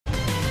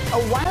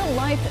A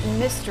wildlife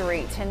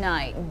mystery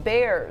tonight.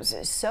 Bears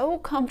so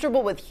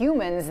comfortable with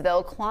humans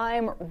they'll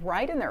climb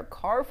right in their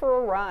car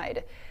for a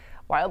ride.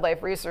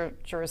 Wildlife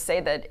researchers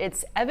say that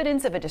it's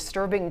evidence of a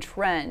disturbing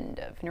trend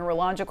of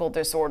neurological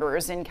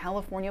disorders in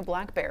California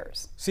black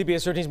bears.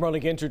 CBS 13's Marley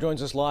Ginter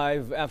joins us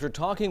live after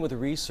talking with the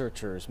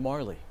researchers.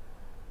 Marley.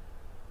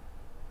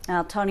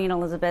 Tony and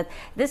Elizabeth,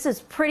 this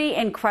is pretty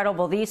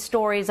incredible. These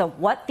stories of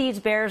what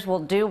these bears will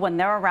do when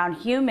they're around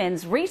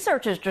humans,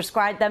 researchers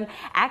describe them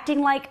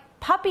acting like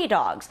puppy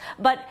dogs,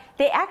 but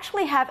they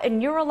actually have a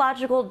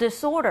neurological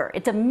disorder.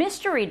 It's a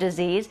mystery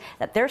disease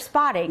that they're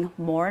spotting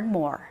more and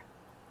more.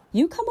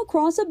 You come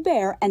across a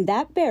bear and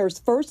that bear's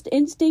first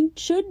instinct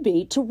should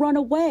be to run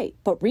away.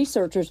 But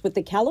researchers with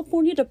the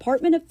California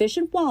Department of Fish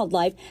and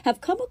Wildlife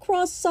have come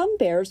across some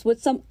bears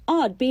with some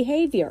odd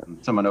behavior.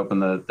 Someone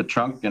opened the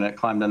trunk and it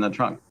climbed in the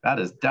trunk. That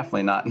is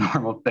definitely not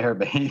normal bear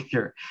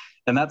behavior.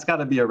 And that's got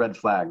to be a red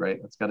flag,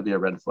 right? That's got to be a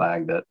red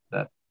flag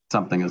that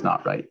something is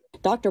not right.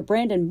 Dr.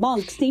 Brandon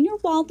Monk, senior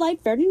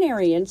wildlife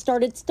veterinarian,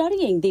 started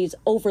studying these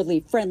overly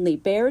friendly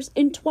bears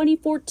in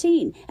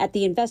 2014 at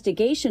the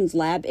investigations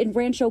lab in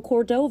Rancho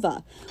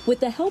Cordova.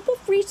 With the help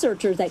of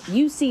researchers at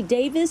UC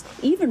Davis,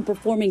 even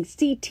performing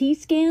CT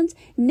scans,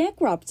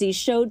 necropsies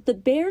showed the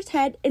bears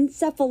had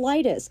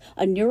encephalitis,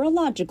 a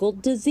neurological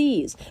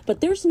disease.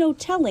 But there's no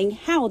telling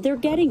how they're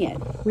getting it.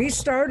 We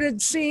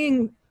started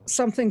seeing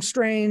something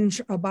strange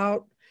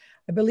about,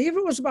 I believe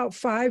it was about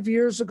 5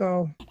 years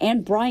ago.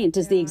 Ann Bryant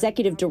is the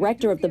executive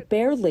director of the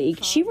Bear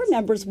League. She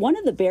remembers one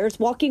of the bears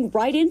walking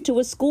right into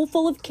a school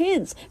full of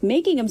kids,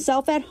 making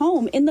himself at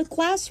home in the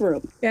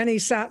classroom. And he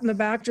sat in the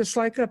back just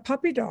like a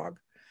puppy dog.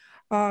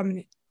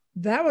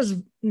 That was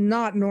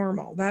not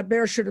normal. That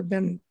bear should have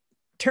been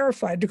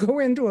terrified to go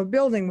into a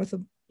building with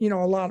a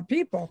lot of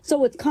people.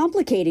 So it's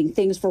complicating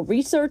things for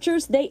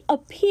researchers. They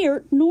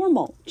appear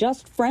normal,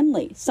 just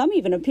friendly. Some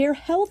even appear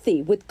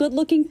healthy with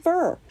good-looking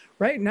fur.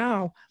 Right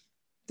now,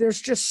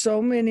 there's just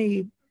so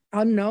many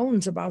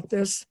unknowns about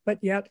this, but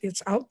yet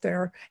it's out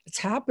there, it's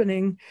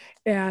happening,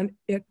 and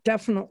it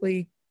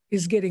definitely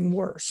is getting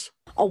worse.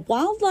 A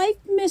wildlife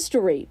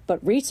mystery,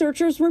 but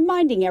researchers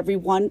reminding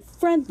everyone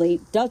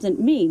friendly doesn't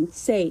mean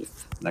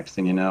safe. Next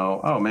thing you know,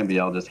 oh, maybe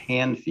I'll just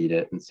hand feed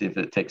it and see if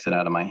it takes it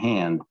out of my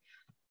hand.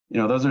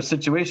 Those are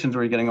situations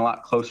where you're getting a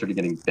lot closer to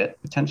getting bit,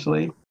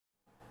 potentially.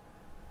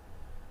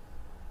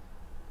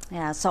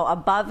 Yeah, so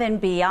above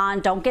and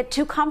beyond, don't get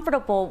too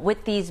comfortable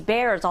with these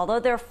bears. Although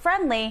they're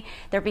friendly,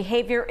 their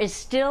behavior is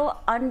still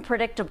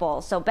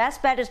unpredictable. So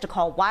best bet is to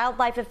call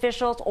wildlife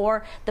officials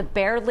or the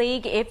Bear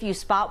League if you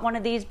spot one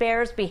of these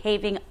bears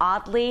behaving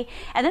oddly.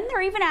 And then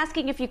they're even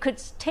asking if you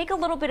could take a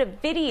little bit of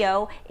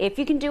video, if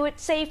you can do it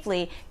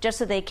safely, just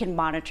so they can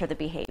monitor the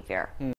behavior.